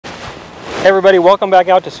Hey everybody, welcome back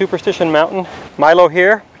out to Superstition Mountain. Milo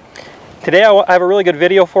here. Today I have a really good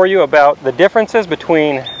video for you about the differences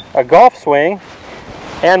between a golf swing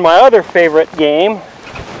and my other favorite game,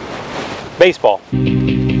 baseball.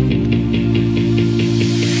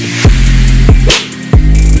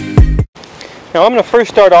 Now I'm going to first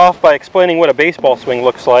start off by explaining what a baseball swing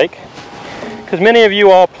looks like, because many of you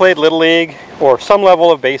all played Little League or some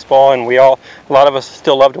level of baseball, and a lot of us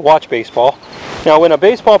still love to watch baseball. Now when a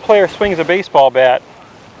baseball player swings a baseball bat,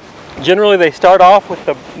 generally they start off with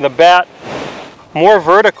the bat more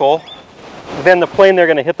vertical than the plane they're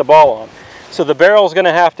going to hit the ball on. So the barrel is going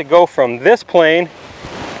to have to go from this plane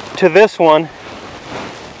to this one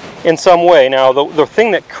in some way. Now the thing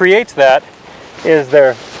that creates that is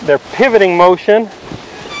their pivoting motion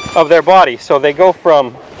of their body. So they go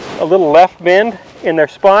from a little left bend in their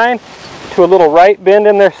spine to a little right bend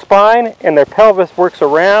in their spine, and their pelvis works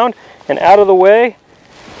around and out of the way,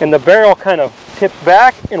 and the barrel kind of tips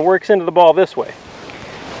back and works into the ball this way.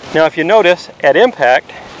 Now if you notice, at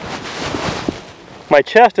impact, my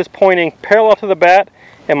chest is pointing parallel to the bat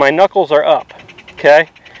and my knuckles are up, okay?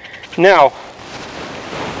 Now,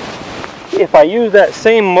 if I use that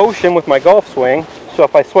same motion with my golf swing, so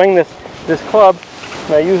if I swing this club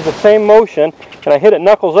and I use the same motion and I hit it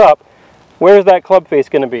knuckles up, where's that club face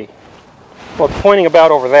going to be? Well, it's pointing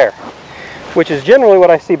about over there, which is generally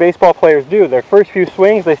what I see baseball players do. Their first few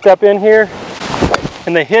swings, they step in here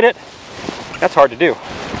and they hit it. That's hard to do.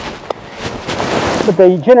 But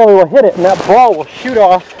they generally will hit it and that ball will shoot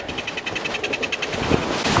off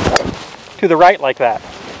to the right like that.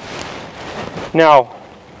 Now,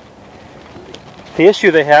 the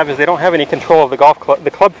issue they have is they don't have any control of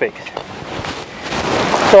the club face.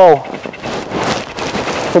 So,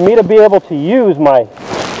 for me to be able to use my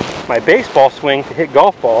baseball swing to hit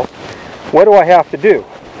golf balls, what do I have to do?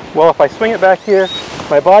 Well, if I swing it back here,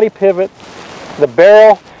 my body pivots, the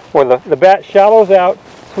barrel or the bat shallows out,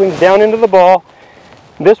 swings down into the ball.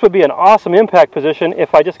 This would be an awesome impact position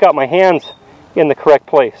if I just got my hands in the correct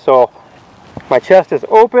place. So my chest is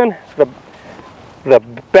open, the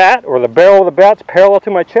bat or the barrel of the bat's parallel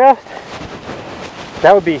to my chest.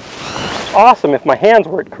 That would be awesome if my hands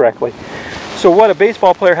worked correctly. So what a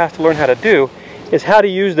baseball player has to learn how to do is how to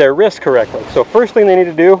use their wrist correctly. So first thing they need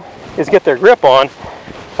to do is get their grip on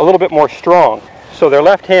a little bit more strong. So their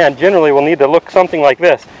left hand generally will need to look something like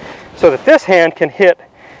this, so that this hand can hit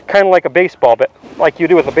kind of like a baseball bat, like you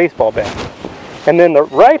do with a baseball bat. And then the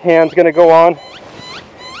right hand's going to go on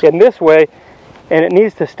in this way, and it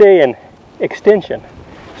needs to stay in extension.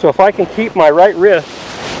 So if I can keep my right wrist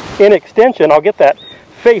in extension, I'll get that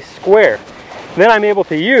face square. Then I'm able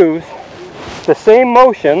to use the same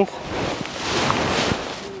motions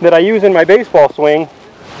that I use in my baseball swing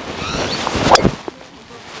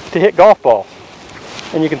to hit golf balls.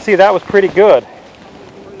 And you can see that was pretty good.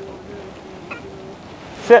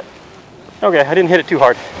 Sit. Okay, I didn't hit it too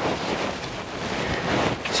hard.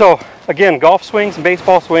 So again, golf swings and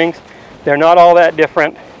baseball swings, they're not all that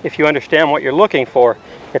different if you understand what you're looking for.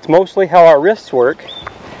 It's mostly how our wrists work.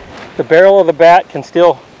 The barrel of the bat can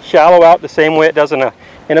still shallow out the same way it does in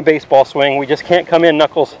a baseball swing. We just can't come in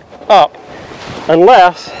knuckles up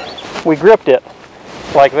unless we gripped it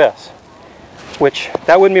like this, which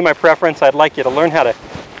that wouldn't be my preference. I'd like you to learn how to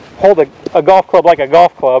hold a golf club like a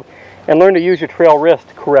golf club and learn to use your trail wrist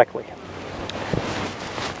correctly.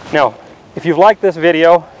 Now, if you've liked this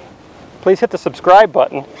video, please hit the subscribe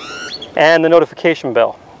button and the notification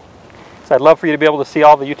bell. So I'd love for you to be able to see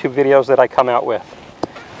all the YouTube videos that I come out with.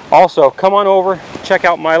 Also, come on over, check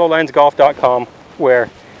out milolinesgolf.com, where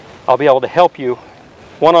I'll be able to help you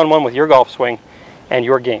one-on-one with your golf swing and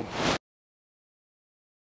your game.